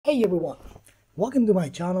Hey everyone, welcome to my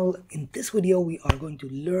channel. In this video we are going to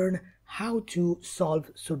learn how to solve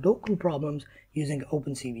Sudoku problems using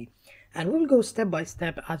OpenCV, and we'll go step by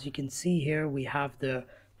step. As you can see here, we have the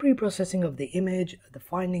pre-processing of the image, the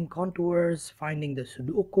finding contours, finding the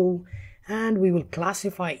Sudoku, and we will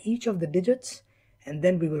classify each of the digits, and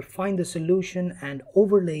then we will find the solution and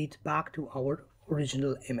overlay it back to our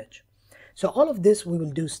original image. So all of this we will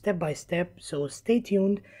do step by step, so stay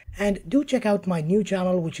tuned and do check out my new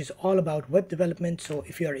channel, which is all about web development. So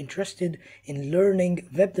if you are interested in learning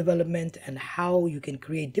web development and how you can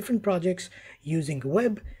create different projects using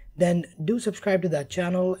web, then do subscribe to that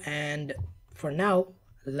channel. And for now,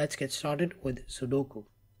 let's get started with Sudoku.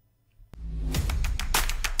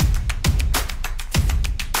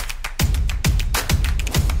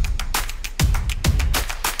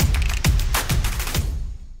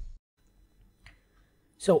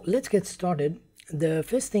 So let's get started. The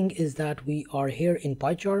first thing is that we are here in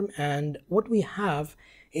PyCharm, and what we have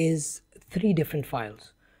is three different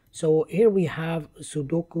files. So here we have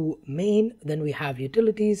Sudoku main, then we have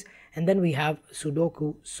utilities, and then we have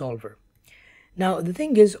Sudoku solver. Now the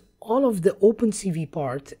thing is, all of the OpenCV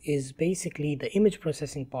part is basically the image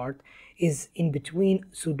processing part is in between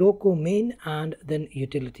Sudoku main and then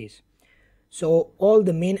utilities. So all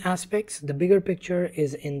the main aspects, the bigger picture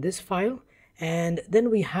is in this file, and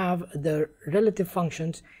then we have the relative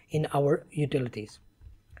functions in our utilities.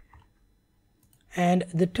 And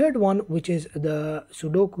the third one, which is the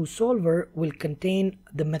Sudoku solver, will contain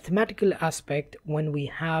the mathematical aspect when we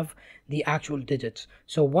have the actual digits.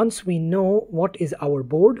 So once we know what is our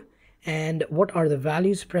board and what are the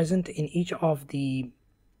values present in each of the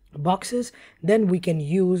boxes, then we can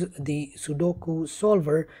use the Sudoku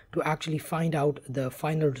solver to actually find out the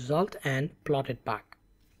final result and plot it back.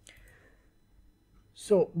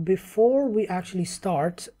 So before we actually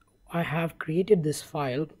start, I have created this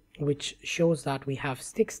file which shows that we have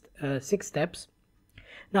six steps.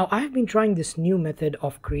 Now I have been trying this new method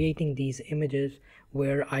of creating these images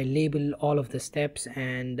where I label all of the steps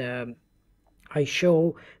and I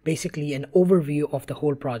show basically an overview of the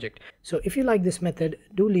whole project. So if you like this method,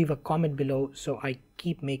 do leave a comment below so I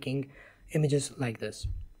keep making images like this.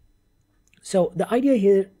 So the idea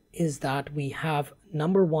here is that we have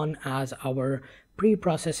number one as our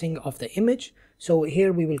pre-processing of the image. So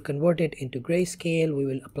here we will convert it into grayscale, we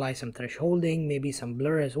will apply some thresholding, maybe some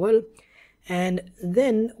blur as well, and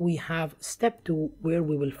then we have step two where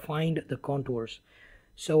we will find the contours.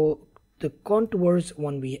 So the contours,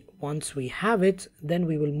 once we have it, then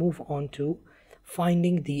we will move on to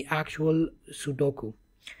finding the actual Sudoku.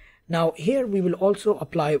 Now here we will also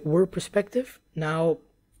apply word perspective. Now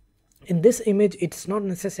in this image it's not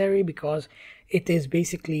necessary because it is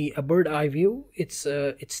basically a bird eye view. It's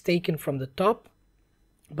taken from the top,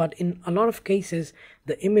 but in a lot of cases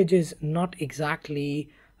the image is not exactly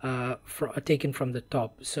taken from the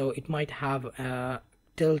top, so it might have a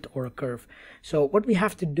tilt or a curve. So what we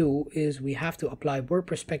have to do is we have to apply word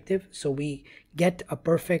perspective so we get a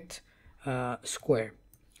perfect square.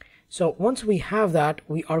 So once we have that,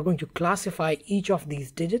 we are going to classify each of these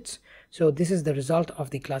digits. So this is the result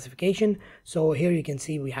of the classification. So here you can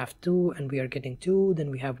see we have 2 and we are getting 2, then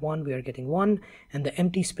we have 1, we are getting 1, and the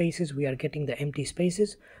empty spaces, we are getting the empty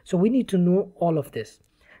spaces. So we need to know all of this.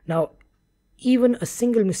 Now even a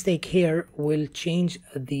single mistake here will change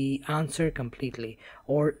the answer completely,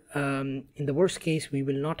 or in the worst case we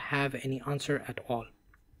will not have any answer at all.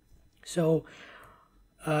 So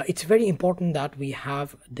it's very important that we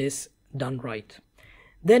have this done right.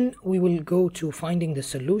 Then we will go to finding the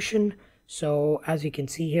solution. So as you can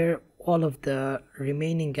see here, all of the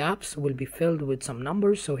remaining gaps will be filled with some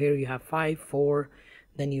numbers. So here you have 5, 4,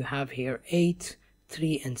 then you have here 8,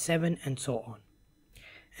 3 and 7 and so on.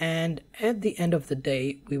 And at the end of the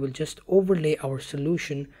day, we will just overlay our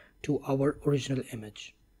solution to our original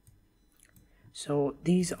image. So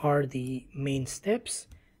these are the main steps,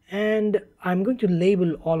 and I'm going to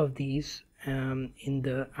label all of these in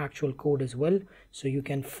the actual code as well, so you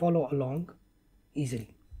can follow along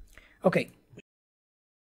easily. Okay,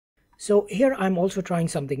 so here I'm also trying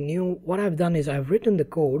something new. What I've done is I've written the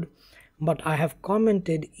code, but I have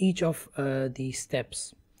commented each of the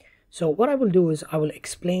steps. So what I will do is I will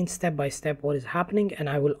explain step by step what is happening, and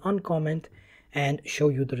I will uncomment and show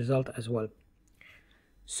you the result as well.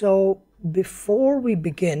 So before we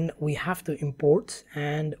begin, we have to import,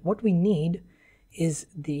 and what we need is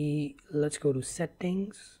let's go to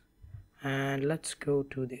settings and let's go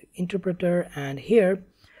to the interpreter, and here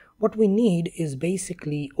what we need is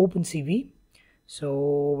basically OpenCV.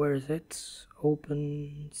 So where is it?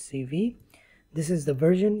 OpenCV. This is the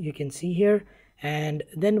version you can see here, and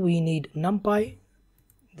then we need NumPy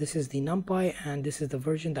This is the NumPy, and this is the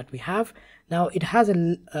version that we have. Now it has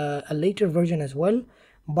a later version as well,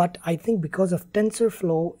 but I think because of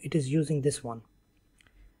TensorFlow it is using this one.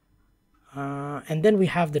 And then we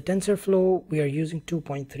have the TensorFlow, we are using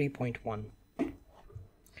 2.3.1.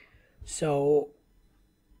 So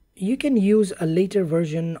you can use a later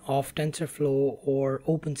version of TensorFlow or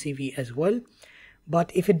OpenCV as well,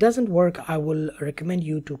 but if it doesn't work, I will recommend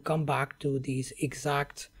you to come back to these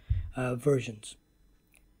exact versions.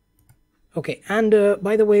 Okay, and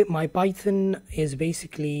by the way, my Python is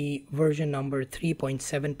basically version number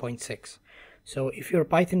 3.7.6. So if your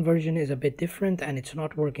Python version is a bit different and it's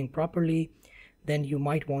not working properly, then you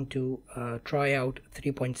might want to try out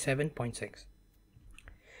 3.7.6.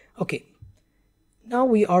 Okay, now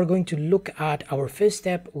we are going to look at our first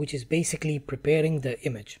step, which is basically preparing the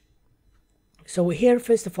image. So here,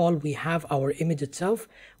 first of all, we have our image itself,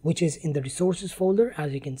 which is in the resources folder,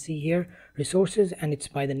 as you can see here, resources, and it's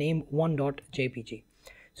by the name 1.jpg.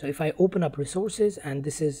 So if I open up resources, and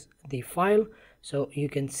this is the file, so you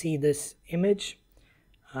can see this image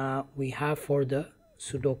we have for the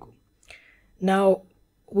Sudoku. Now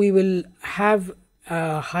we will have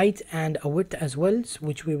a height and a width as well,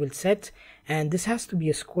 which we will set, and this has to be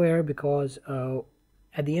a square because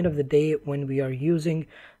at the end of the day, when we are using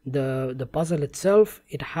the puzzle itself,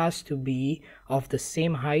 it has to be of the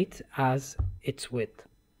same height as its width.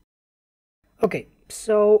 Okay,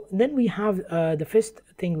 so then we have the first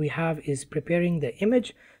thing we have is preparing the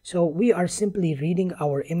image. So we are simply reading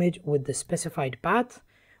our image with the specified path,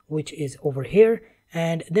 which is over here,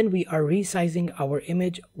 and then we are resizing our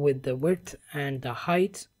image with the width and the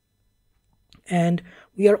height. And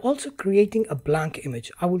we are also creating a blank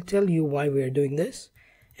image. I will tell you why we are doing this.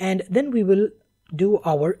 And then we will do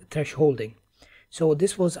our thresholding. So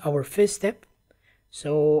this was our first step.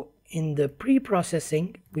 So in the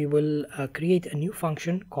pre-processing, we will create a new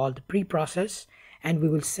function called preprocess, and we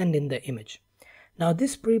will send in the image. Now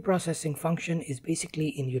this pre-processing function is basically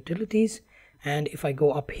in utilities, and if I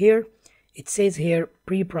go up here, it says here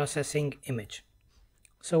pre-processing image.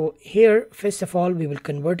 So here, first of all, we will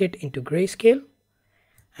convert it into grayscale,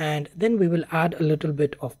 and then we will add a little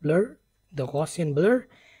bit of blur, the Gaussian blur,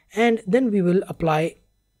 and then we will apply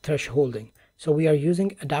thresholding. So we are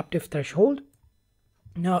using adaptive threshold.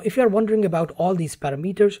 Now if you are wondering about all these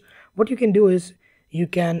parameters, what you can do is you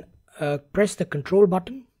can press the control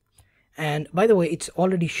button, and by the way, it's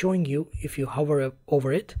already showing you if you hover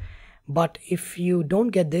over it, but if you don't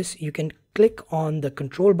get this, you can click on the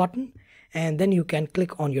control button and then you can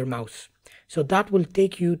click on your mouse. So that will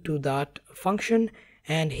take you to that function,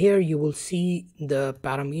 and here you will see the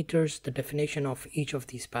parameters, the definition of each of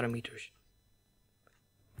these parameters.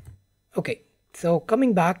 Okay, so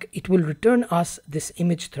coming back, it will return us this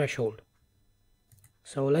image threshold.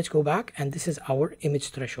 So let's go back, and this is our image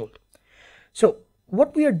threshold. So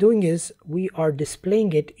what we are doing is we are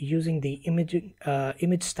displaying it using the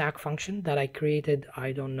image stack function that I created,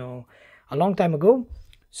 I don't know, a long time ago.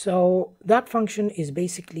 So that function is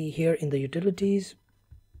basically here in the utilities.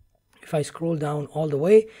 If I scroll down all the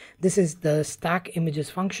way, this is the stack images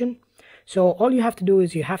function. So all you have to do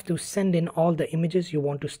is you have to send in all the images you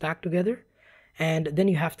want to stack together, and then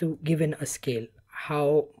you have to give in a scale,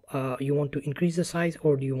 how you want to increase the size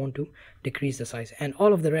or do you want to decrease the size, and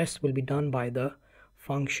all of the rest will be done by the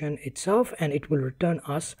function itself, and it will return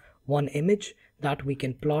us one image that we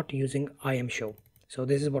can plot using IMShow. So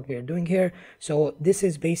this is what we are doing here. So this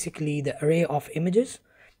is basically the array of images,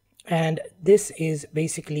 and this is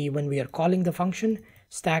basically when we are calling the function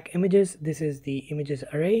stack images, this is the images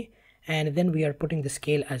array, and then we are putting the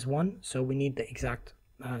scale as 1, so we need the exact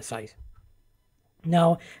size.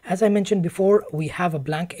 Now as I mentioned before, we have a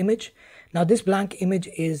blank image. Now this blank image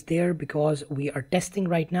is there because we are testing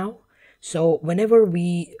right now. So whenever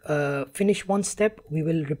we finish one step, we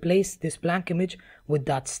will replace this blank image with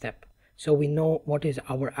that step, so we know what is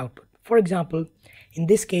our output. For example, in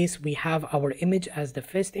this case, we have our image as the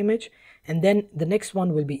first image, and then the next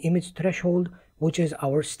one will be image threshold, which is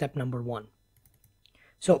our step number 1.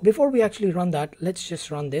 So before we actually run that, let's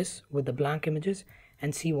just run this with the blank images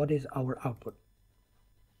and see what is our output.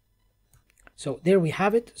 So there we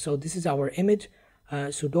have it. So this is our image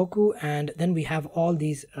Sudoku, and then we have all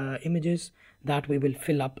these images that we will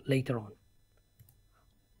fill up later on.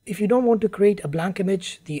 If you don't want to create a blank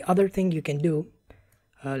image, the other thing you can do,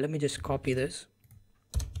 let me just copy this.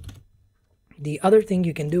 The other thing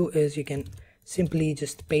you can do is you can simply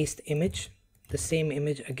just paste image, the same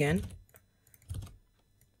image again,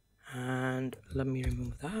 and let me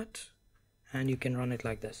remove that, and you can run it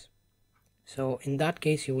like this. So in that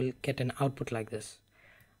case, you will get an output like this.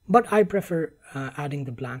 but I prefer adding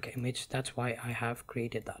the blank image. That's why I have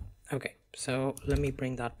created that. Okay, so let me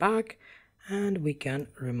bring that back and we can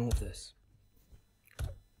remove this.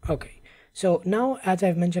 Okay, so now, as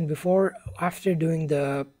I've mentioned before, after doing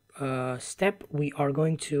the step, we are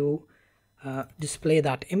going to display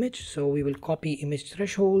that image. So we will copy image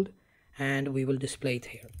threshold and we will display it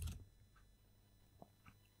here.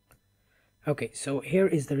 Okay, so here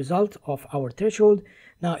is the result of our threshold.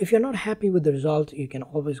 Now, if you're not happy with the result, you can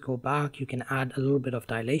always go back. You can add a little bit of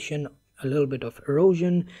dilation, a little bit of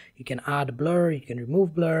erosion. You can add blur, you can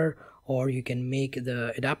remove blur, or you can make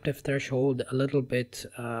the adaptive threshold a little bit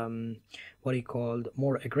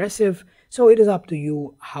more aggressive. So it is up to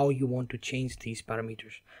you how you want to change these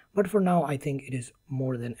parameters, but for now I think it is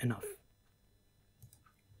more than enough.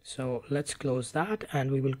 So let's close that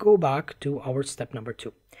and we will go back to our step number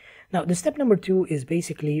 2. Now the step number 2 is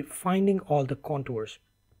basically finding all the contours.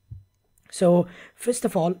 So first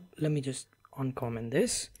of all, let me just uncomment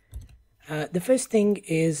this. The first thing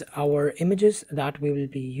is our images that we will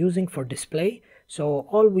be using for display. So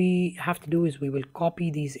all we have to do is we will copy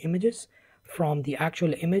these images from the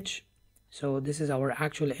actual image. So this is our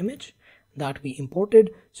actual image that we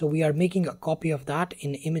imported. So we are making a copy of that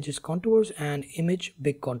in images contours and image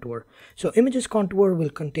big contour. So images contour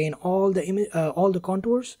will contain all the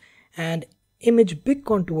contours, and image big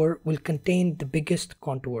contour will contain the biggest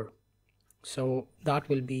contour. So that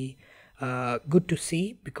will be good to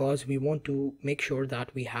see, because we want to make sure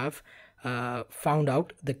that we have found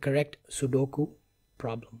out the correct Sudoku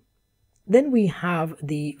problem. Then we have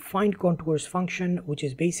the find contours function, which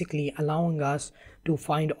is basically allowing us to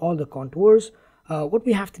find all the contours. What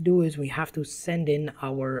we have to do is we have to send in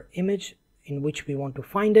our image in which we want to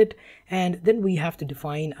find it, and then we have to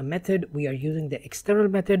define a method. We are using the external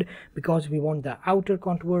method because we want the outer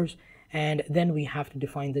contours, and then we have to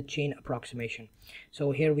define the chain approximation.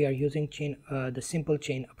 So here we are using the simple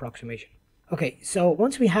chain approximation. Okay, so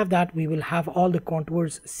once we have that, we will have all the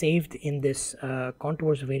contours saved in this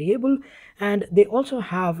contours variable, and they also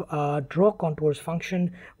have a draw contours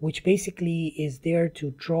function, which basically is there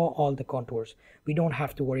to draw all the contours. We don't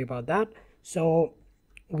have to worry about that. So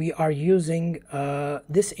we are using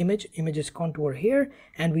this images contour here,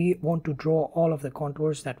 and we want to draw all of the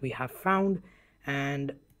contours that we have found,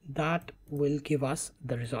 and that will give us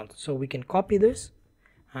the result. So we can copy this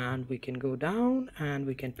and we can go down and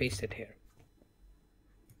we can paste it here.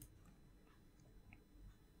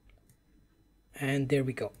 And there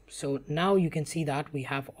we go. So now you can see that we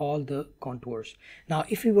have all the contours. Now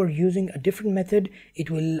if we were using a different method, it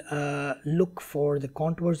will look for the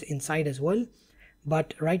contours inside as well,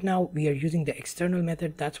 but right now we are using the external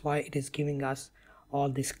method. That's why it is giving us all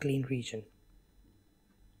this clean region.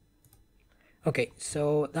 Okay,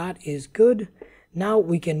 so that is good. Now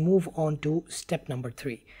we can move on to step number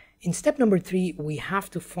 3. In step number 3, we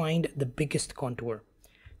have to find the biggest contour.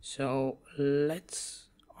 So let's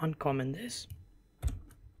uncomment this.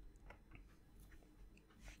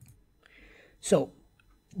 So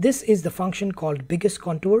this is the function called biggest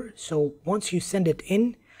contour. So once you send it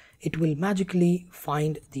in, it will magically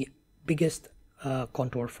find the biggest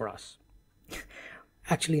contour for us.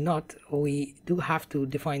 Actually not, we do have to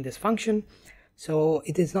define this function. So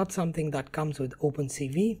it is not something that comes with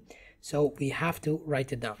OpenCV, so we have to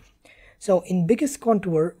write it down. So in biggest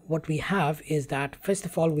contour, what we have is that first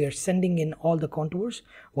of all, we are sending in all the contours.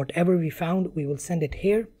 Whatever we found, we will send it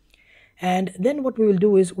here. And then what we will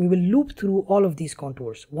do is we will loop through all of these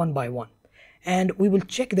contours one by one. And we will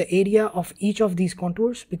check the area of each of these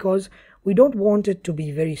contours, because we don't want it to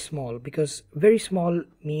be very small, because very small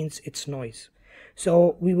means it's noise.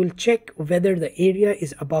 So we will check whether the area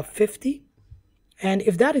is above 50. And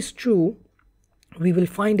if that is true, we will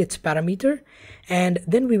find its parameter, and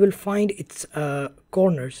then we will find its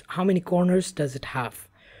corners. How many corners does it have?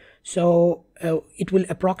 So it will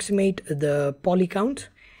approximate the poly count,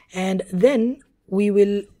 and then we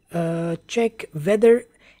will check whether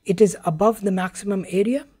it is above the maximum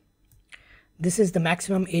area. This is the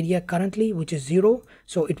maximum area currently, which is 0,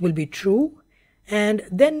 so it will be true. And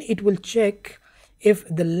then it will check if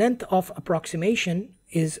the length of approximation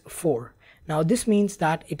is 4. Now this means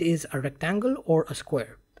that it is a rectangle or a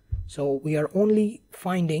square. So we are only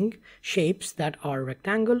finding shapes that are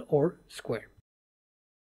rectangle or square.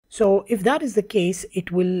 So if that is the case,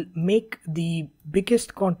 it will make the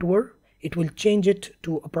biggest contour, it will change it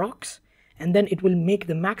to approx, and then it will make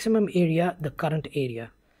the maximum area the current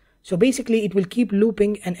area. So basically it will keep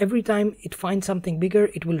looping, and every time it finds something bigger,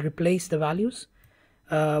 it will replace the values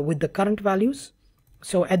with the current values.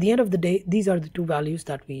 So at the end of the day, these are the two values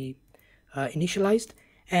that we initialized,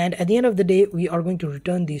 and at the end of the day we are going to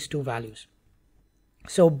return these two values.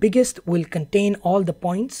 So biggest will contain all the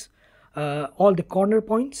points, all the corner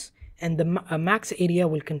points, and the max area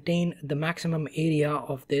will contain the maximum area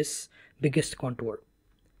of this biggest contour.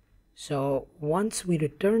 So once we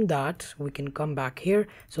return that, we can come back here.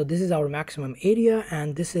 So this is our maximum area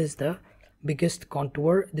and this is the biggest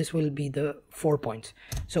contour. This will be the 4 points.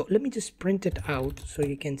 So let me just print it out so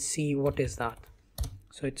you can see what is that,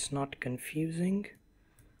 so it's not confusing.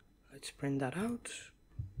 Let's print that out.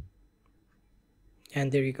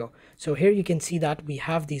 And there you go. So here you can see that we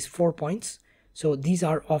have these 4 points. So these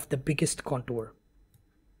are of the biggest contour.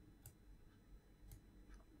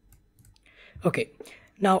 Okay,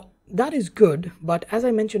 now that is good, but as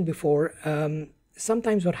I mentioned before,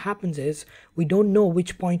 sometimes what happens is we don't know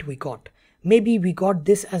which point we got. Maybe we got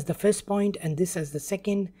this as the first point and this as the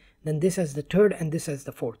second, then this as the third and this as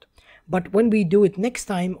the fourth. But when we do it next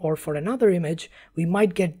time or for another image, we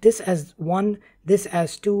might get this as 1, this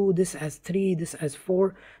as 2, this as 3, this as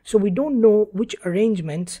 4. So we don't know which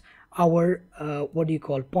arrangements our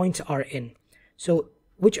points are in. So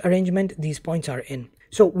which arrangement these points are in.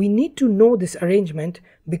 So we need to know this arrangement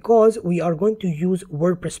because we are going to use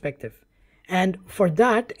word perspective. And for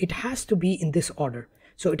that, it has to be in this order.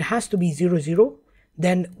 So it has to be 0, 0,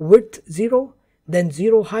 then width 0, then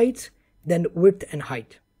 0 height, then width and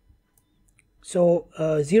height. So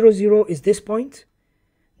 0, 0 is this point,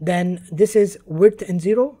 then this is width and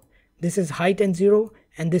 0, this is height and 0,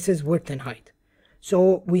 and this is width and height.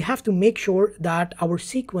 So we have to make sure that our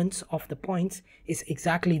sequence of the points is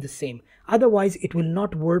exactly the same. Otherwise, it will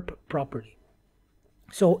not warp properly.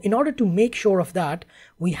 So in order to make sure of that,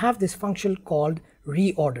 we have this function called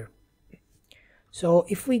reorder. So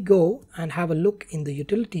if we go and have a look in the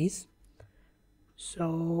utilities,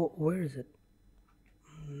 so where is it?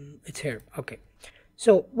 It's here. Okay.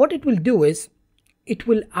 So what it will do is it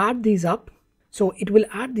will add these up. So it will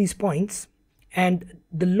add these points and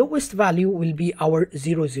the lowest value will be our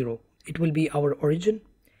 0, 0. It will be our origin.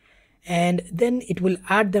 And then it will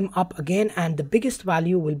add them up again and the biggest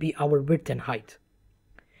value will be our width and height.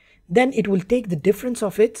 Then it will take the difference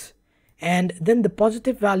of it and then the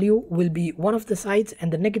positive value will be one of the sides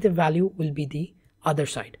and the negative value will be the other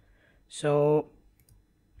side. So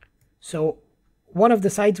one of the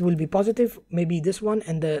sides will be positive, maybe this one,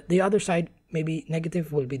 and the other side maybe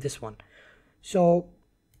negative will be this one. So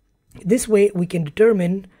this way we can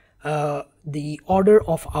determine the order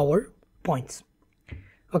of our points.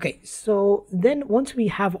 Okay, so then once we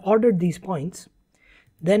have ordered these points,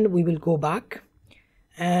 then we will go back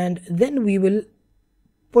and then we will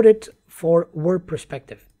put it for word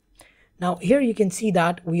perspective. Now here you can see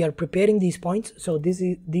that we are preparing these points. So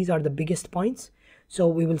these are the biggest points. So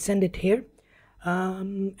we will send it here.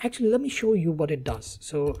 Actually, let me show you what it does.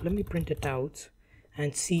 So let me print it out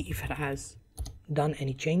and see if it has done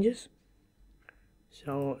any changes.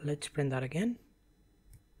 So let's print that again.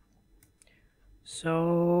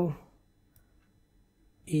 So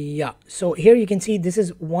yeah, so here you can see this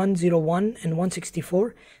is 101 and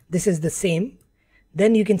 164. This is the same.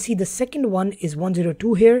 Then you can see the second one is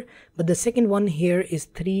 102 here, but the second one here is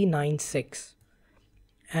 396.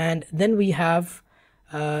 And then we have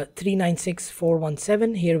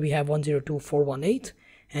 396417. Here we have 102418,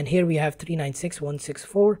 and here we have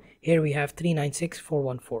 396164. Here we have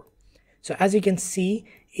 396414. So as you can see,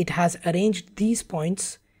 it has arranged these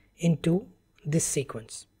points into this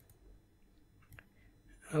sequence.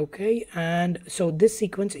 Okay, and so this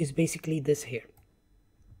sequence is basically this here.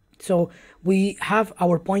 So we have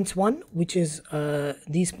our points 1, which is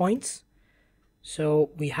these points.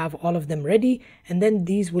 So we have all of them ready, and then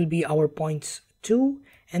these will be our points 2,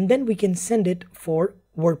 and then we can send it for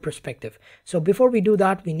word perspective. So before we do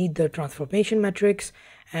that, we need the transformation matrix,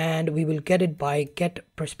 and we will get it by get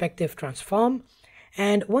perspective transform.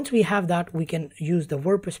 And once we have that, we can use the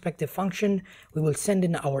word perspective function. We will send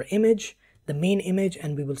in our image, the main image,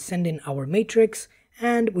 and we will send in our matrix,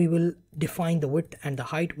 and we will define the width and the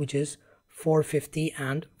height, which is 450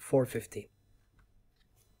 and 450.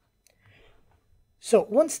 So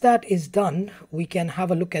once that is done, we can have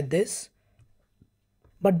a look at this.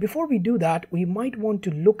 But before we do that, we might want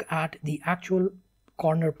to look at the actual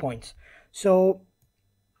corner points. So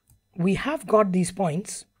we have got these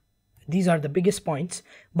points. These are the biggest points,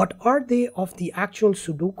 but are they of the actual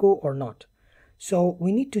Sudoku or not? So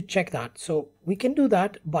we need to check that. So we can do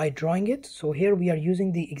that by drawing it. So here we are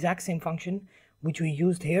using the exact same function which we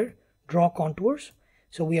used here, draw contours.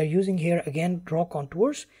 So we are using here again, draw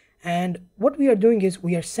contours. And what we are doing is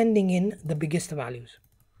we are sending in the biggest values.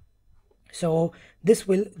 So this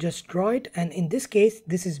will just draw it. And in this case,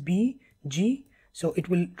 this is B, G. So it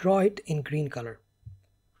will draw it in green color.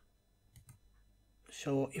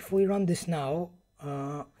 So if we run this now,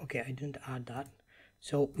 okay, I didn't add that.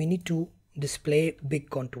 So we need to display big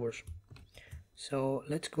contours. So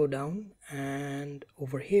let's go down, and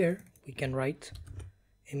over here we can write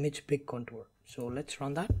image big contour. So let's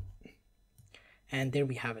run that, and there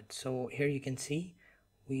we have it. So here you can see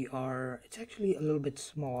it's actually a little bit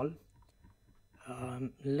small.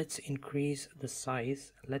 Let's increase the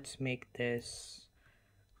size. Let's make this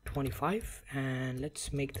 25, and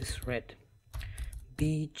let's make this red,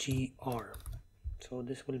 BGR. So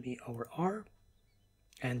this will be our R,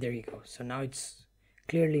 and there you go. So now it's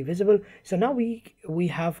clearly visible. So now we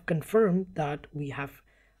have confirmed that we have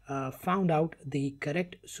found out the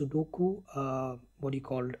correct Sudoku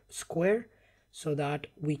square, so that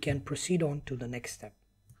we can proceed on to the next step.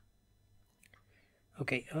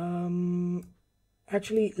 Okay,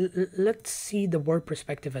 actually let's see the word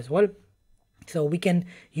perspective as well. So we can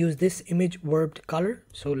use this image verbed color.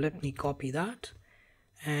 So let me copy that.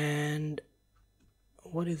 And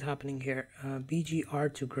what is happening here?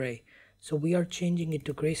 BGR to gray. So we are changing it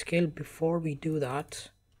to grayscale. Before we do that,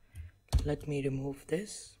 let me remove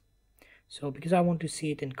this. So because I want to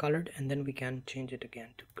see it in colored, and then we can change it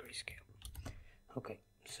again to grayscale. Okay,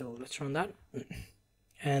 so let's run that.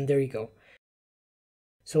 And there you go.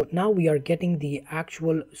 So now we are getting the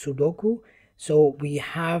actual Sudoku. So we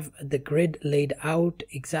have the grid laid out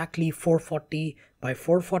exactly 440 by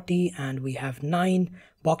 440, and we have 9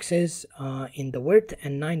 boxes in the width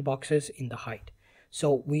and 9 boxes in the height.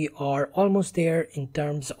 So we are almost there in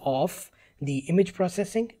terms of the image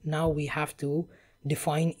processing. Now we have to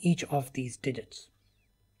define each of these digits.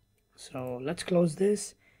 So let's close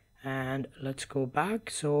this and let's go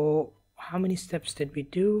back. So how many steps did we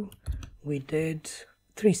do? We did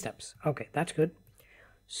 3 steps. Okay, that's good.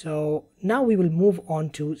 So now we will move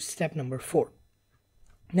on to step number 4.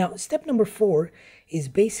 Now step number 4 is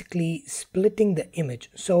basically splitting the image.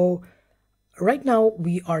 So right now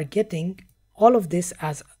we are getting all of this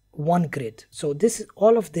as one grid. So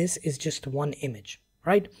all of this is just one image,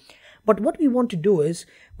 right? But what we want to do is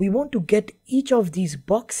we want to get each of these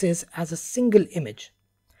boxes as a single image,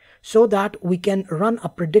 so that we can run a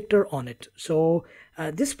predictor on it. So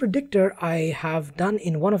this predictor I have done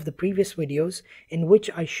in one of the previous videos, in which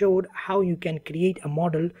I showed how you can create a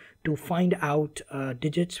model to find out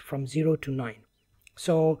digits from 0 to 9.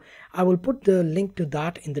 So I will put the link to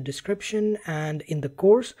that in the description and in the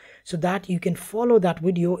course, so that you can follow that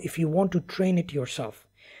video if you want to train it yourself.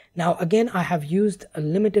 Now again, I have used a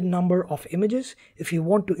limited number of images. If you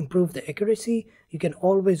want to improve the accuracy, you can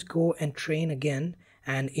always go and train again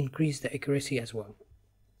and increase the accuracy as well.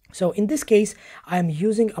 So in this case, I am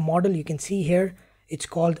using a model. You can see here, it's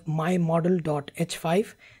called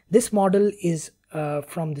mymodel.h5. This model is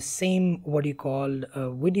from the same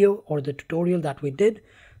video or the tutorial that we did.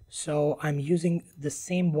 So I'm using the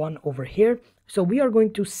same one over here. So we are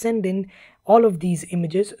going to send in all of these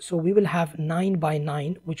images. So we will have 9 by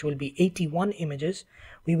 9, which will be 81 images.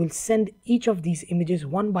 We will send each of these images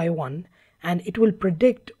one by one, and it will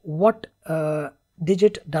predict what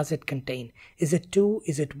digit does it contain. Is it 2,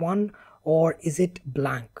 is it 1, or is it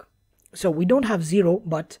blank? So we don't have 0,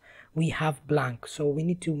 but we have blank. So we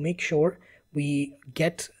need to make sure we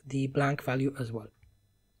get the blank value as well.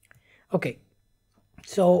 Okay,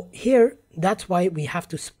 so here, that's why we have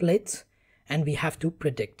to split and we have to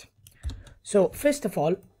predict. So first of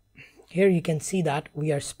all, here you can see that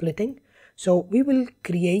we are splitting. So we will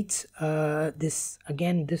create this.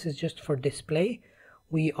 Again, this is just for display.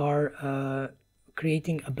 We are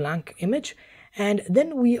creating a blank image, and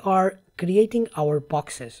then we are creating our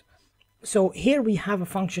boxes. So here we have a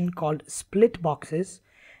function called split boxes,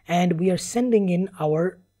 and we are sending in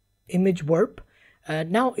our image verb.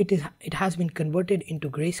 Now it has been converted into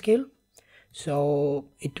grayscale, so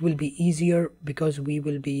it will be easier because we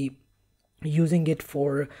will be using it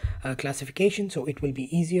for classification. So it will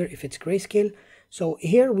be easier if it's grayscale. So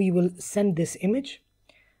here we will send this image,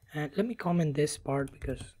 and let me comment this part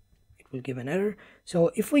because will give an error.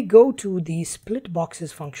 So if we go to the split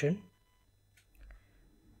boxes function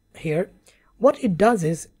here, what it does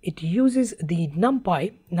is it uses the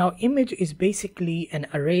numpy. Now image is basically an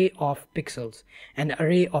array of pixels, an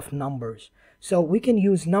array of numbers. So we can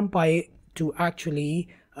use numpy to actually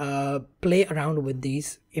play around with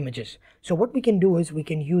these images. So what we can do is we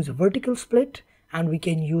can use vertical split and we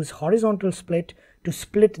can use horizontal split to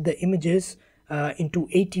split the images into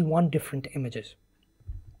 81 different images.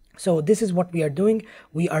 So this is what we are doing.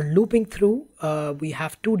 We are looping through. We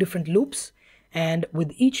have 2 different loops, and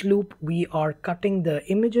with each loop we are cutting the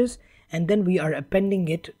images and then we are appending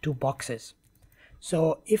it to boxes.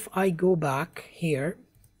 So if I go back here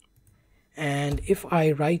and if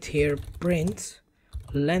I write here print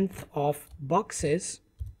length of boxes,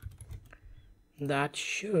 that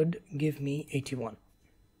should give me 81.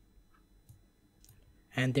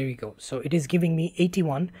 And there you go. So it is giving me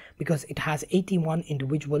 81 because it has 81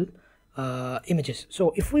 individual images.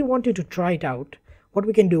 So if we wanted to try it out, what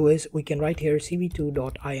we can do is we can write here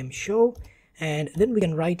cv2.imshow, and then we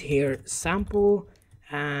can write here sample,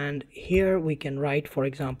 and here we can write, for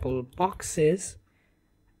example, boxes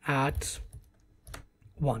at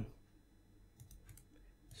 1.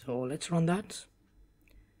 So let's run that.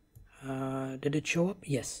 Did it show up?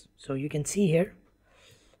 Yes. So you can see here,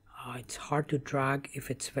 it's hard to drag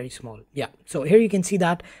if it's very small. Yeah, so here you can see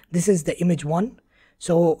that this is the image 1.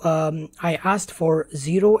 So I asked for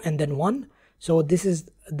 0 and then 1. So this is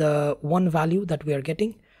the 1 value that we are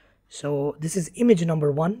getting. So this is image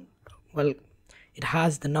number 1. Well, it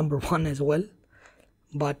has the number 1 as well,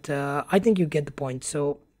 but I think you get the point.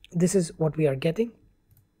 So this is what we are getting.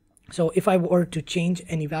 So if I were to change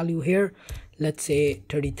any value here, let's say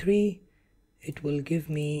 33, it will give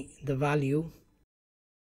me the value.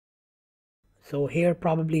 So here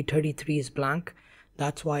probably 33 is blank.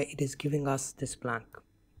 That's why it is giving us this blank.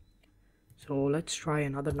 So let's try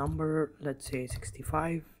another number. Let's say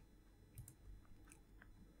 65.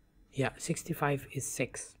 Yeah, 65 is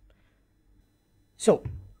 6. So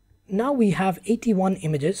now we have 81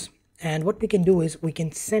 images, and what we can do is we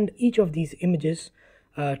can send each of these images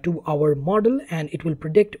to our model, and it will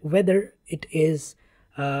predict whether it is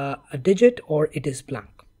a digit or it is blank.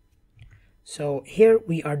 So here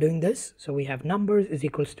we are doing this. So we have numbers is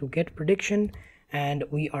equals to get prediction, and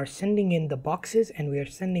we are sending in the boxes and we are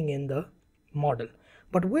sending in the model.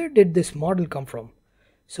 But where did this model come from?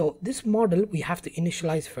 So this model we have to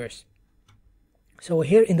initialize first. So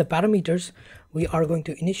here in the parameters, we are going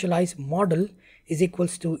to initialize model is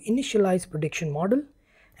equals to initialize prediction model,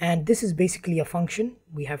 and this is basically a function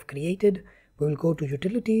we have created. We will go to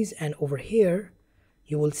utilities, and over here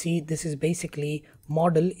you will see this is basically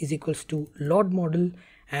model is equals to load model,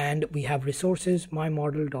 and we have resources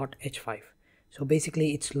mymodel.h5. So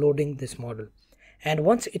basically it's loading this model, and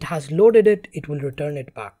once it has loaded it, it will return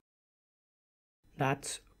it back.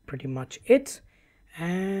 That's pretty much it.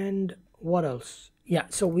 And what else? Yeah,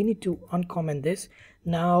 so we need to uncomment this.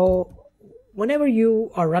 Now whenever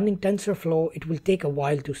you are running TensorFlow, it will take a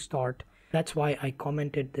while to start. That's why I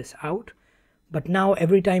commented this out. But now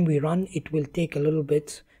every time we run, it will take a little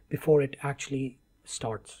bit before it actually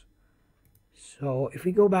starts. So if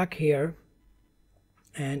we go back here,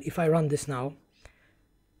 and if I run this now,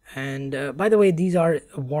 and by the way, these are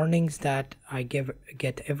warnings that I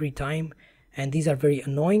get every time, and these are very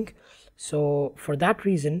annoying. So for that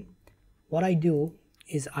reason, what I do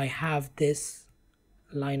is I have this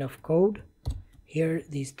line of code here,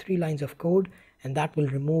 these 3 lines of code, and that will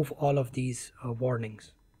remove all of these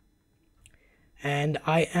warnings. And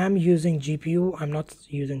I am using GPU, I'm not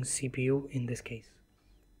using CPU in this case.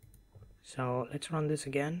 So let's run this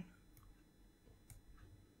again.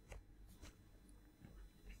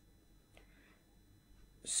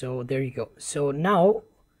 So there you go. So now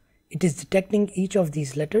it is detecting each of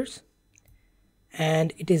these letters,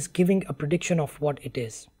 and it is giving a prediction of what it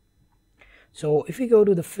is. So if we go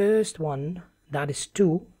to the first one, that is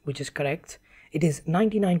 2, which is correct. It is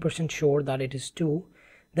 99% sure that it is 2.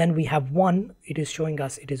 Then we have 1, it is showing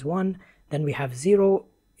us it is 1. Then we have 0,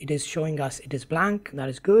 it is showing us it is blank, that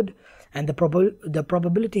is good. And the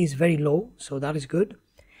probability is very low, so that is good.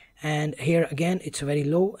 And here again it's very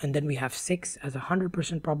low, and then we have 6 as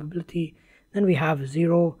 100% probability. Then we have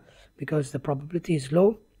 0 because the probability is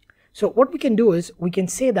low. So what we can do is we can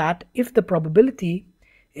say that if the probability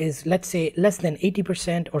is, let's say, less than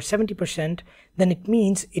 80% or 70%, then it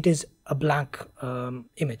means it is a blank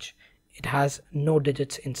image. It has no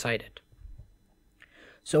digits inside it.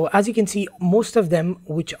 So as you can see, most of them,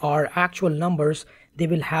 which are actual numbers, they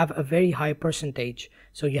will have a very high percentage.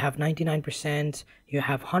 So you have 99%, you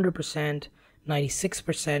have 100%,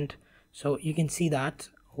 96%. So you can see that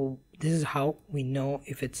this is how we know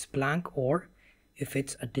if it's blank or if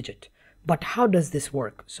it's a digit. But how does this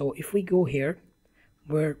work? So if we go here,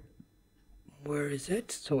 where is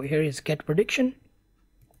it? So here is get prediction.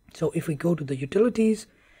 So if we go to the utilities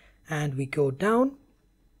and we go down,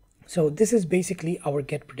 so this is basically our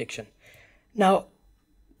get prediction. Now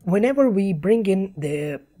whenever we bring in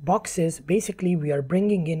the boxes, basically we are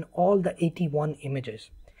bringing in all the 81 images,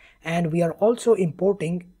 and we are also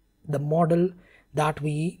importing the model that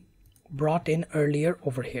we brought in earlier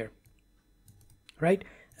over here, right?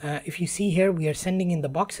 If you see here, we are sending in the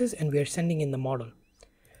boxes and we are sending in the model.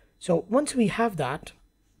 So once we have that,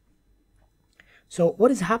 so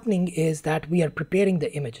what is happening is that we are preparing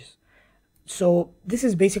the images. So this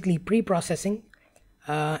is basically pre-processing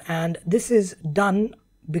and this is done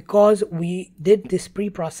because we did this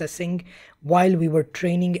pre-processing while we were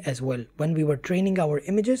training as well. When we were training our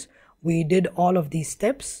images, we did all of these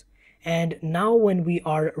steps, and now when we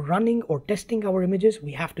are running or testing our images,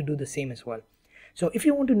 we have to do the same as well. So if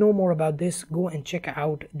you want to know more about this, go and check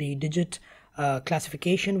out the digit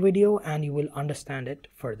classification video and you will understand it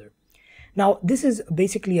further. Now this is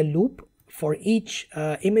basically a loop. For each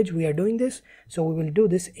image we are doing this, so we will do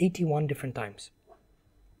this 81 different times.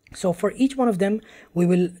 So for each one of them we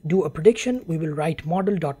will do a prediction. We will write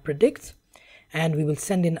model.predict and we will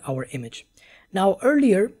send in our image. Now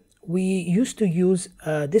earlier we used to use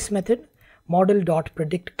this method,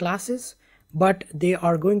 model.predict classes, but they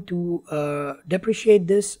are going to depreciate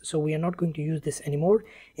this, so we are not going to use this anymore.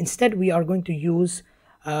 Instead we are going to use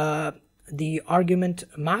the argument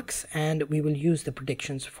max, and we will use the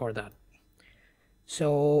predictions for that.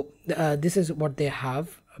 So this is what they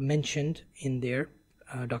have mentioned in their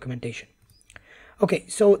documentation. Okay,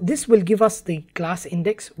 so this will give us the class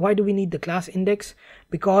index. Why do we need the class index?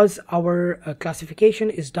 Because our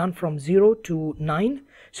classification is done from 0 to 9,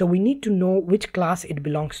 so we need to know which class it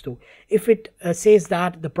belongs to. If it says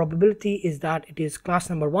that the probability is that it is class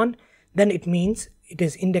number 1, then it means it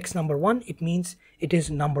is index number 1, it means it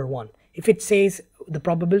is number 1. If it says the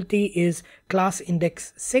probability is class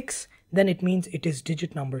index 6, then it means it is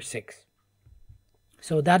digit number 6.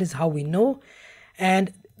 So that is how we know.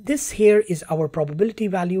 And this here is our probability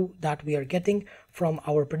value that we are getting from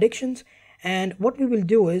our predictions. And what we will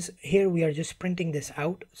do is, here we are just printing this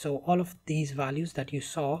out. So all of these values that you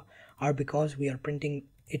saw are because we are printing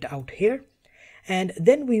it out here. And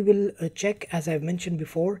then we will check, as I've mentioned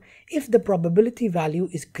before, if the probability value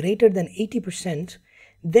is greater than 80%,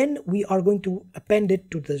 then we are going to append it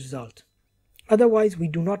to the result. Otherwise, we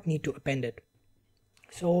do not need to append it.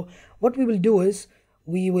 So what we will do is,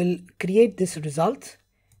 we will create this result,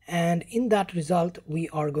 and in that result we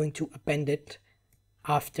are going to append it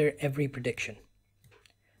after every prediction.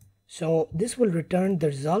 So this will return the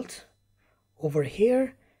result over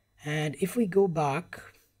here, and if we go back,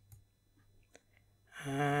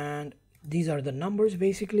 and these are the numbers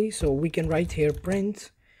basically, so we can write here print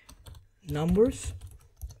numbers,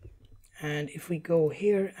 and if we go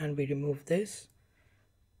here and we remove this,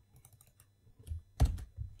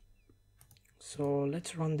 so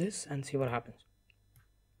let's run this and see what happens.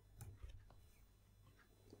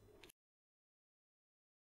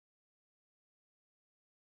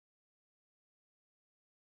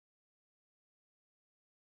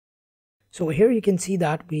 So here you can see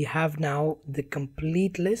that we have now the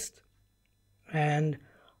complete list, and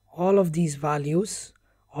all of these values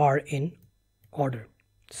are in order.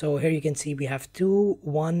 So here you can see we have 2,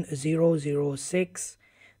 1, 0, 0, 6,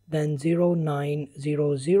 then 0, 9,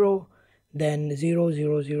 0, 0, then 0,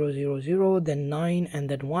 0, 0, 0, 0, then 9, and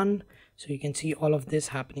then 1. So you can see all of this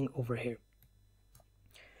happening over here.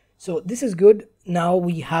 So this is good. Now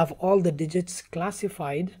we have all the digits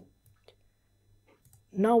classified.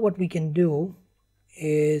 Now what we can do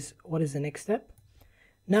is, what is the next step?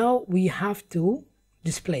 Now we have to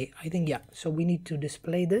display, I think, yeah. So we need to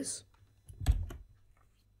display this.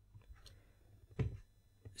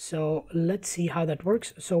 So let's see how that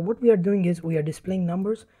works. So what we are doing is we are displaying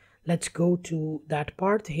numbers. Let's go to that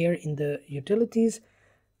part here in the utilities.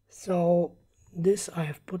 So this I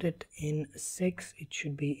have put it in 6, it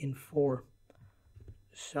should be in 4.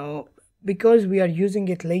 So because we are using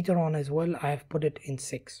it later on as well, I have put it in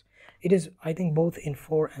 6. It is, I think, both in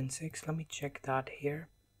 4 and 6. Let me check that here.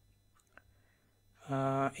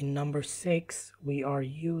 In number 6 we are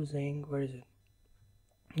using, where is it?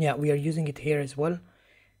 Yeah, we are using it here as well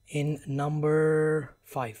in number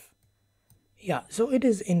 5. Yeah, so it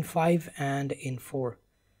is in 5 and in 4.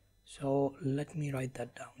 So let me write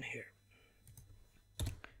that down here.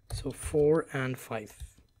 So 4 and 5.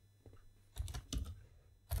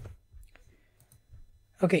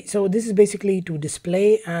 Okay, so this is basically to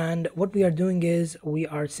display, and what we are doing is we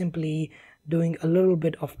are simply doing a little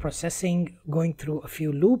bit of processing, going through a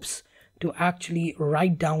few loops to actually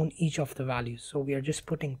write down each of the values. So we are just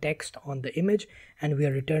putting text on the image and we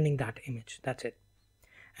are returning that image. That's it.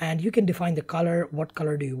 And you can define the color, what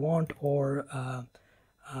color do you want, or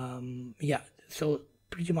yeah, so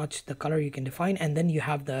pretty much the color you can define, and then you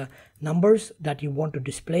have the numbers that you want to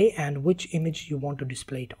display and which image you want to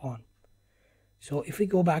display it on. So if we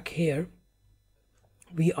go back here,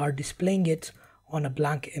 we are displaying it on a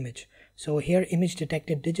blank image. So here, image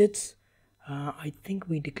detected digits, I think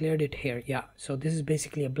we declared it here. Yeah, so this is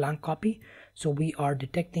basically a blank copy. So we are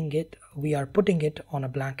detecting it, we are putting it on a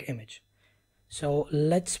blank image. So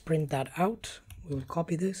let's print that out. We will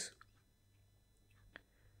copy this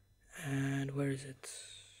And where is it?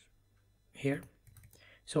 Here.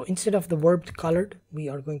 So instead of the verb colored, we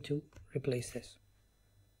are going to replace this.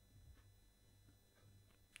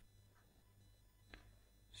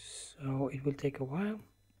 So it will take a while.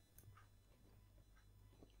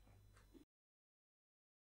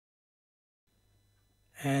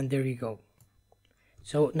 And there you go.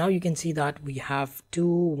 So now you can see that we have 2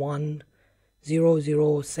 1 0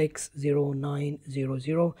 0 6 0 9 0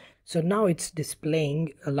 0. So now it's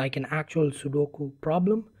displaying like an actual Sudoku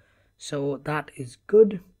problem. So that is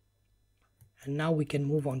good. And now we can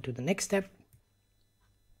move on to the next step.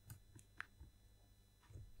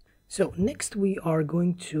 So next we are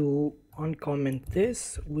going to uncomment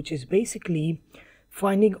this, which is basically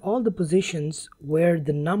finding all the positions where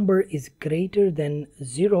the number is greater than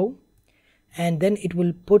 0, and then it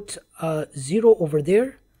will put a 0 over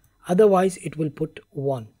there, otherwise it will put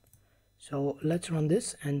 1. So let's run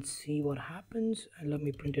this and see what happens. And let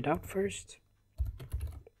me print it out first.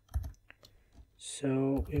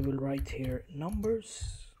 So we will write here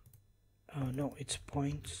numbers. No, it's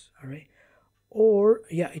points array. Or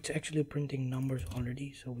yeah, it's actually printing numbers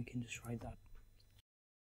already, so we can just write that.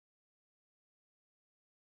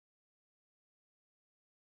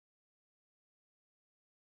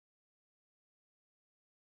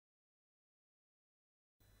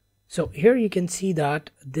 So here you can see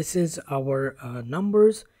that this is our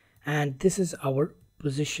numbers and this is our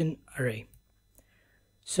position array.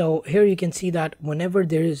 So here you can see that whenever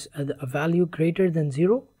there is a value greater than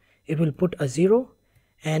 0, it will put a 0,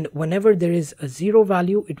 and whenever there is a 0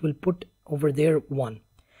 value, it will put over there 1.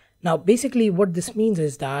 Now basically what this means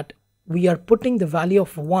is that we are putting the value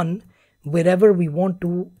of 1 wherever we want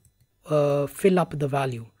to fill up the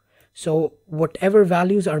value. So whatever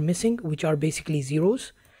values are missing, which are basically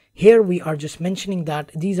zeros, here we are just mentioning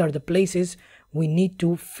that these are the places we need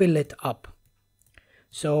to fill it up.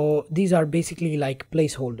 So these are basically like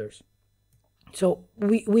placeholders. So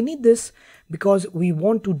we need this because we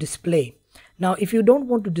want to display. Now if you don't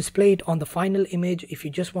want to display it on the final image, if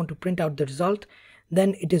you just want to print out the result,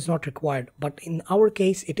 then it is not required. But in our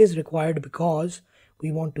case it is required because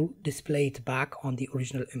we want to display it back on the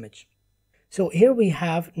original image. So here we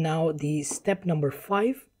have now the step number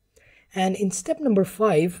 5. And in step number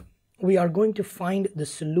 5, we are going to find the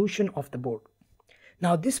solution of the board.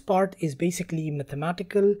 Now this part is basically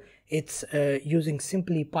mathematical. It's using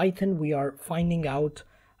simply Python. We are finding out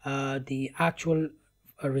the actual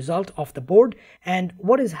result of the board. And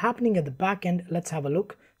what is happening at the back end, let's have a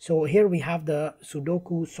look. So here we have the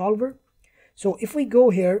Sudoku solver. So if we go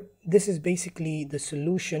here, this is basically the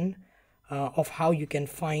solution of how you can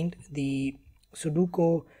find the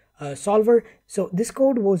Sudoku solver. So this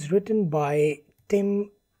code was written by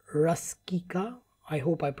Tim Ruskika. I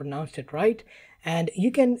hope I pronounced it right. And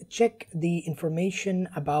you can check the information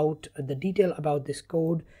about the detail about this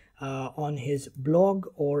code on his blog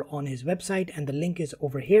or on his website, and the link is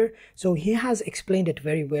over here. So he has explained it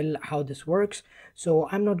very well how this works. So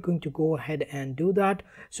I'm not going to go ahead and do that.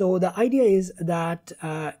 So the idea is that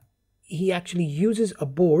he actually uses a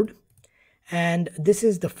board, and this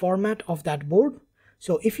is the format of that board.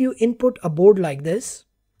 So if you input a board like this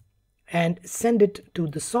and send it to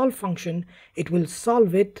the solve function, it will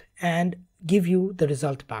solve it and give you the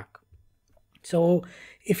result back. So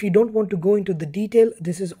if you don't want to go into the detail,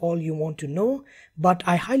 this is all you want to know, but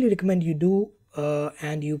I highly recommend you do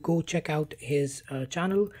and you go check out his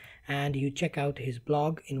channel and you check out his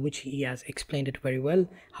blog, in which he has explained it very well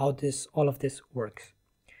how all of this works.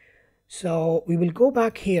 So we will go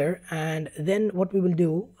back here, and then what we will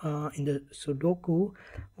do in the Sudoku,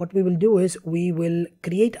 what we will do is we will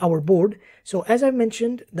create our board. So as I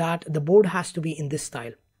mentioned that the board has to be in this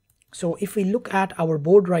style. So if we look at our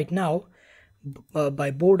board right now,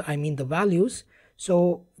 by board I mean the values,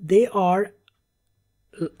 so they are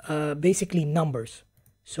basically numbers.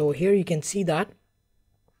 So here you can see that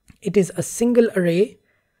it is a single array,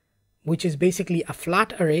 which is basically a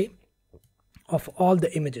flat array of all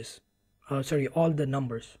the images. All the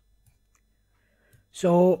numbers.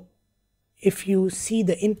 So if you see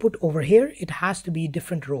the input over here, it has to be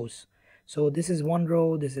different rows. So this is one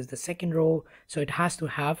row, this is the second row, so it has to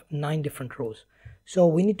have 9 different rows. So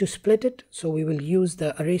we need to split it, so we will use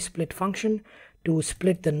the array split function to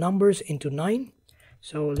split the numbers into 9.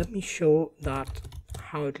 So let me show that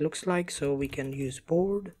how it looks like. So we can use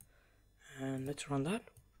board, and let's run that.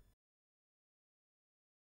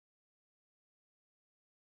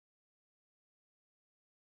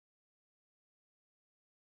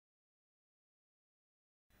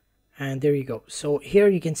 And there you go. So here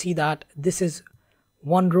you can see that this is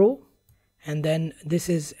one row, and then this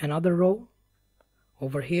is another row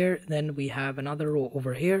over here, then we have another row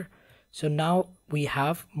over here. So now we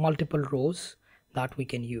have multiple rows that we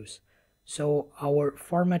can use. So our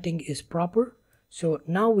formatting is proper. So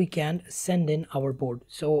now we can send in our board.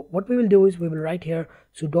 So what we will do is we will write here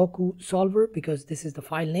Sudoku solver, because this is the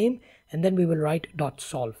file name, and then we will write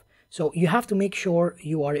 .solve. So you have to make sure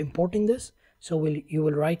you are importing this. So you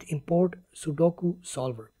will write import Sudoku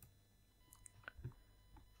solver.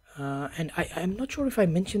 And I'm not sure if I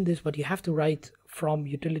mentioned this, but you have to write from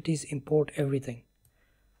utilities import everything.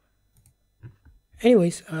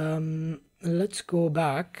 Anyways, let's go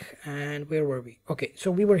back, and where were we? Okay,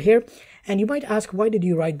 so we were here, and you might ask, why did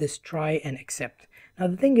you write this try and accept? Now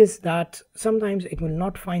the thing is that sometimes it will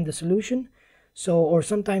not find the solution, or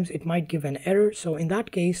sometimes it might give an error. So in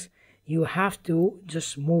that case, you have to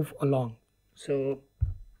just move along. So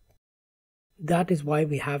that is why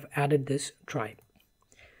we have added this try.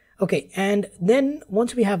 Okay, and then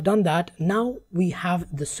once we have done that, now we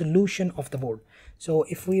have the solution of the board. So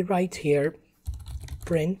if we write here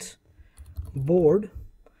print board,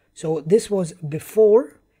 so this was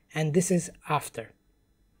before and this is after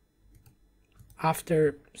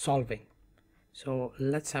solving. So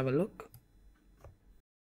let's have a look.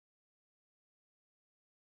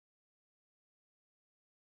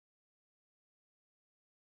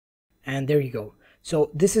 And there you go.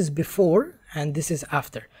 So this is before and this is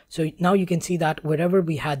after. So now you can see that wherever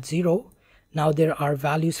we had 0, now there are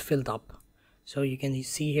values filled up. So you can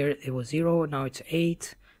see here it was 0, now it's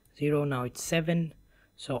 8, 0, now it's 7.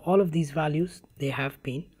 So all of these values, they have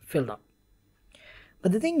been filled up.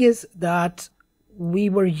 But the thing is that we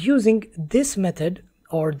were using this method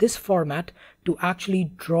or this format to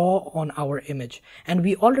actually draw on our image, and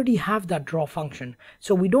we already have that draw function.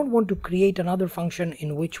 So we don't want to create another function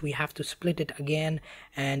in which we have to split it again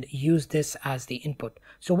and use this as the input.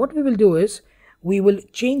 So what we will do is we will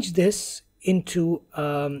change this into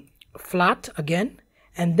flat again,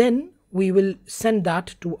 and then we will send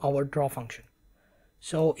that to our draw function.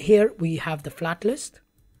 So here we have the flat list,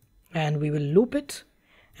 and we will loop it,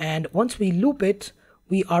 and once we loop it,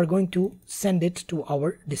 we are going to send it to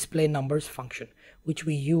our display numbers function, which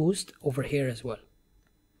we used over here as well.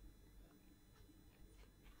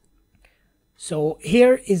 So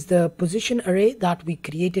here is the position array that we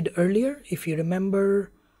created earlier, if you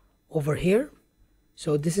remember over here.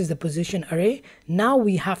 So this is the position array. Now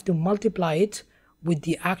we have to multiply it with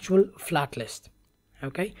the actual flat list.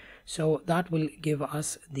 Okay, so that will give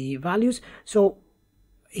us the values. So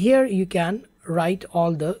here you can write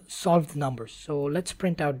all the solved numbers. So let's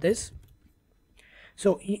print out this.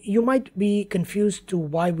 So you might be confused to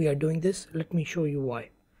why we are doing this. Let me show you why.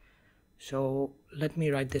 So let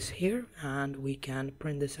me write this here and we can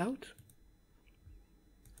print this out.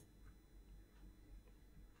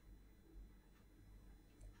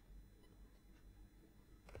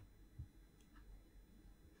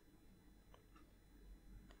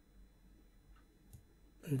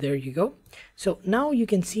 There you go. So now you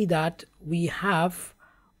can see that we have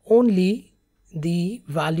only the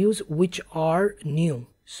values which are new.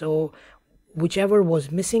 So whichever was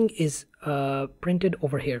missing is printed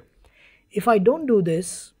over here. If I don't do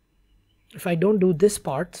this, if I don't do this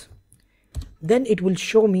part, then it will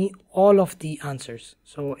show me all of the answers.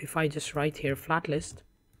 So if I just write here flat list,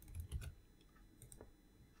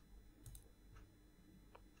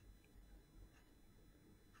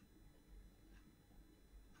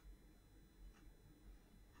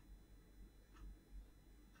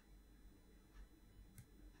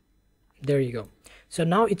 there you go. So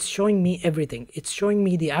now it's showing me everything. It's showing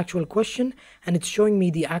me the actual question and it's showing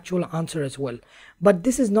me the actual answer as well. But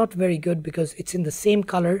this is not very good because it's in the same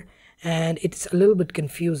color and it's a little bit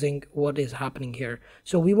confusing what is happening here.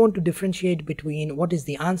 So we want to differentiate between what is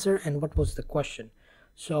the answer and what was the question.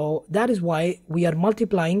 So that is why we are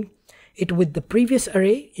multiplying it with the previous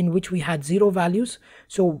array in which we had 0 values.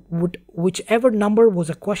 So whichever number was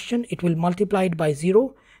a question, it will multiply it by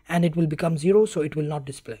 0 and it will become 0, so it will not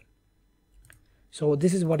display. So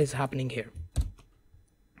this is what is happening here.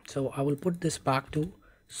 So I will put this back to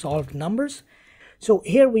solved numbers. So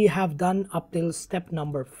here we have done up till step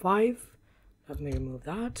number 5. Let me remove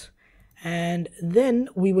that. And then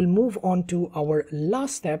we will move on to our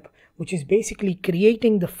last step, which is basically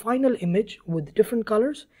creating the final image with different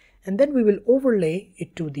colors. And then we will overlay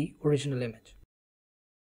it to the original image.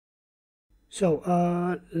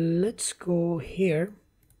 So let's go here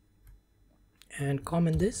and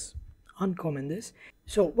comment this. Uncomment this.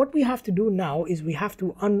 So what we have to do now is we have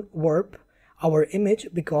to unwarp our image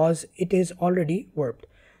because it is already warped.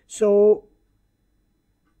 So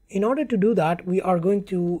in order to do that, we are going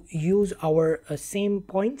to use our same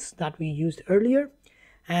points that we used earlier,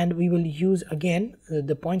 and we will use again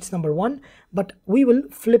the points number 1, but we will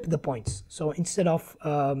flip the points. So instead of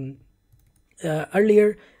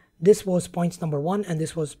earlier this was points number 1 and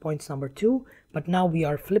this was points number 2, but now we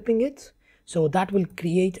are flipping it. So that will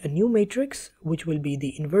create a new matrix, which will be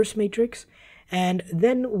the inverse matrix, and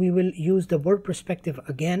then we will use the word perspective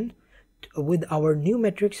again with our new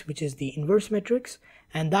matrix, which is the inverse matrix,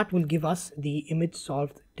 and that will give us the image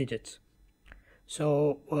solved digits.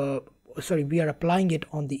 So sorry, we are applying it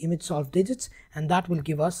on the image solved digits, and that will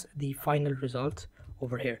give us the final result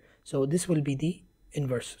over here. So this will be the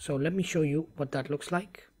inverse. So let me show you what that looks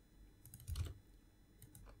like.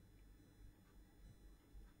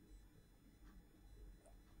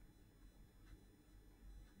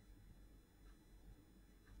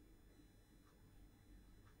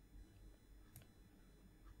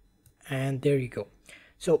 And there you go.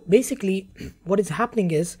 So basically what is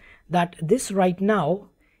happening is that this right now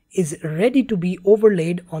is ready to be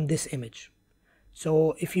overlaid on this image.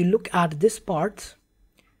 So if you look at this part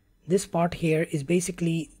here is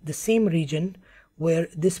basically the same region where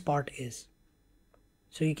this part is.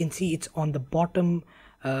 So you can see it's on the bottom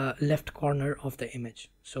left corner of the image.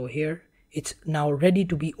 So here it's now ready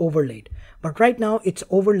to be overlaid, but right now it's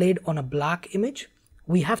overlaid on a black image.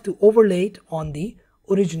 We have to overlay it on the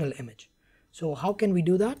original image. So how can we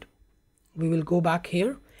do that? We will go back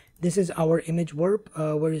here. This is our image verb.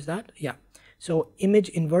 Where is that? Yeah. So image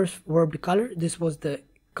inverse verb color. This was the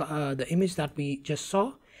image that we just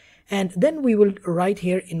saw, and then we will write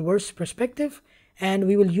here inverse perspective, and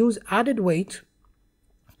we will use added weight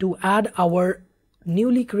to add our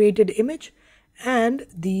newly created image and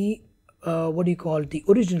the what do you call the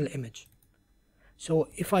original image. So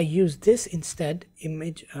if I use this instead,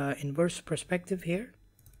 image inverse perspective here,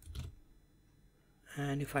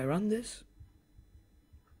 and if I run this,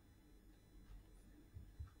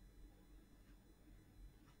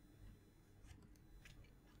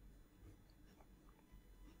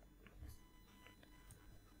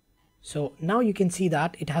 so now you can see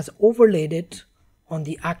that it has overlaid it on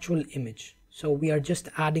the actual image. So we are just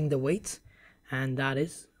adding the weights, and that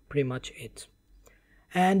is pretty much it.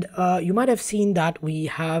 And you might have seen that we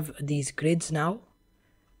have these grids now,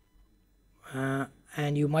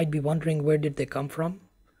 and you might be wondering where did they come from.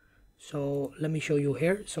 So let me show you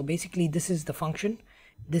here. So basically this is the function.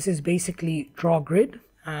 This is basically draw grid,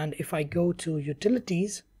 and if I go to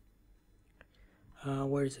utilities,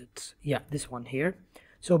 where is it? Yeah, this one here.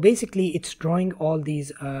 So basically it's drawing all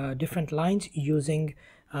these different lines using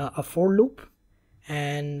a for loop,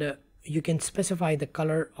 and you can specify the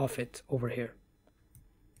color of it over here.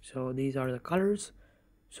 So these are the colors.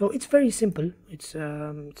 So it's very simple. It's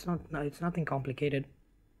nothing complicated.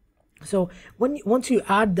 So once you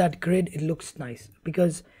add that grid, it looks nice,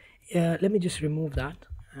 because let me just remove that,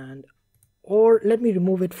 and or let me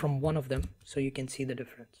remove it from one of them so you can see the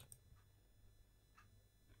difference.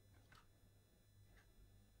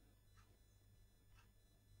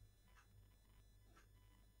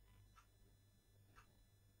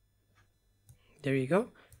 There you go.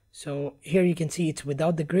 So here you can see it's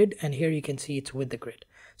without the grid, and here you can see it's with the grid.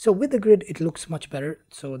 So with the grid it looks much better,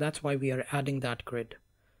 so that's why we are adding that grid.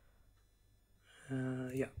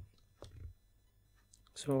 Yeah,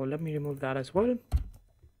 so let me remove that as well.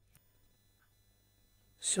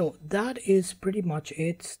 So that is pretty much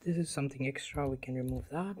it. This is something extra, we can remove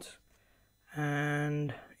that.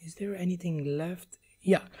 And is there anything left?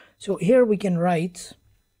 Yeah, so here we can write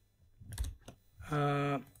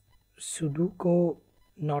Sudoku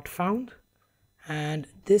not found, and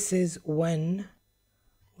this is when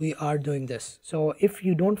we are doing this. So if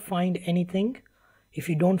you don't find anything, if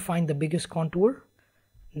you don't find the biggest contour,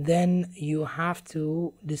 then you have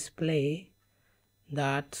to display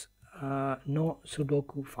that no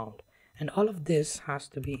Sudoku found, and all of this has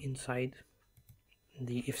to be inside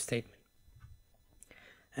the if statement.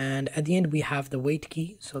 And at the end we have the wait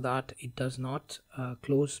key so that it does not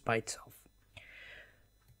close by itself.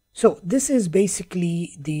 So this is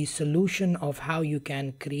basically the solution of how you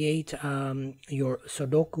can create your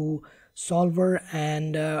Sudoku solver.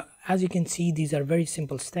 And as you can see, these are very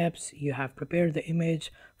simple steps. You have prepared the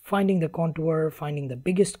image, finding the contour, finding the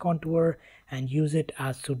biggest contour, and use it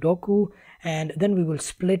as Sudoku. And then we will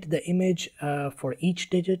split the image for each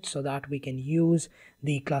digit so that we can use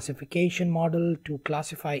the classification model to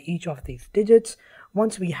classify each of these digits.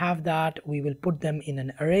 Once we have that, we will put them in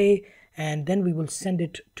an array, and then we will send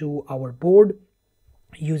it to our board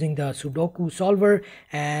using the Sudoku solver.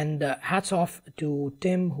 And hats off to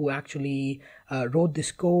Tim, who actually wrote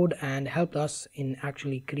this code and helped us in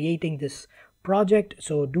actually creating this project.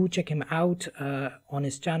 So do check him out on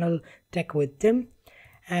his channel, Tech with Tim.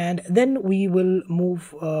 And then we will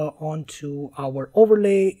move on to our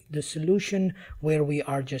overlay, the solution, where we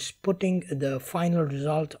are just putting the final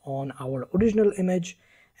result on our original image,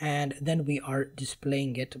 and then we are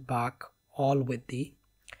displaying it back all with the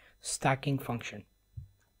stacking function.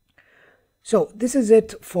 So this is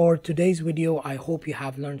it for today's video. I hope you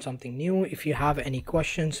have learned something new. If you have any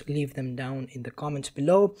questions, leave them down in the comments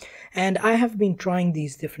below. And I have been trying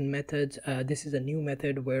these different methods. This is a new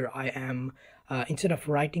method where I am instead of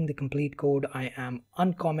writing the complete code, I am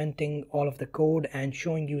uncommenting all of the code and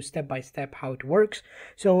showing you step by step how it works.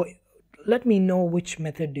 So let me know which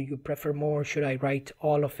method do you prefer more. Should I write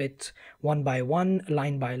all of it one by one,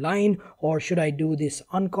 line by line, or should I do this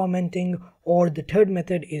uncommenting? Or the third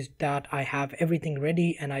method is that I have everything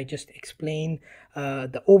ready and I just explain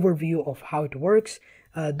the overview of how it works.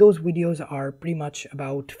 Those videos are pretty much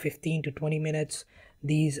about 15 to 20 minutes.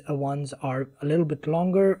 These ones are a little bit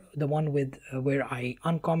longer, the one with where I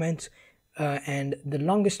uncomment, and the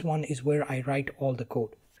longest one is where I write all the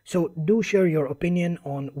code. So do share your opinion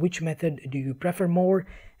on which method do you prefer more,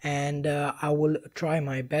 and I will try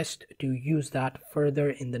my best to use that further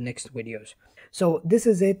in the next videos. So this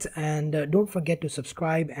is it, and don't forget to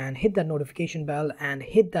subscribe and hit that notification bell and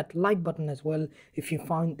hit that like button as well if you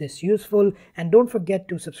found this useful. And don't forget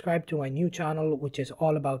to subscribe to my new channel, which is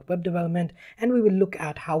all about web development, and we will look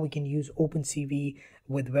at how we can use OpenCV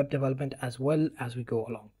with web development as well as we go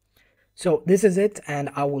along. So this is it, and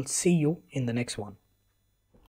I will see you in the next one.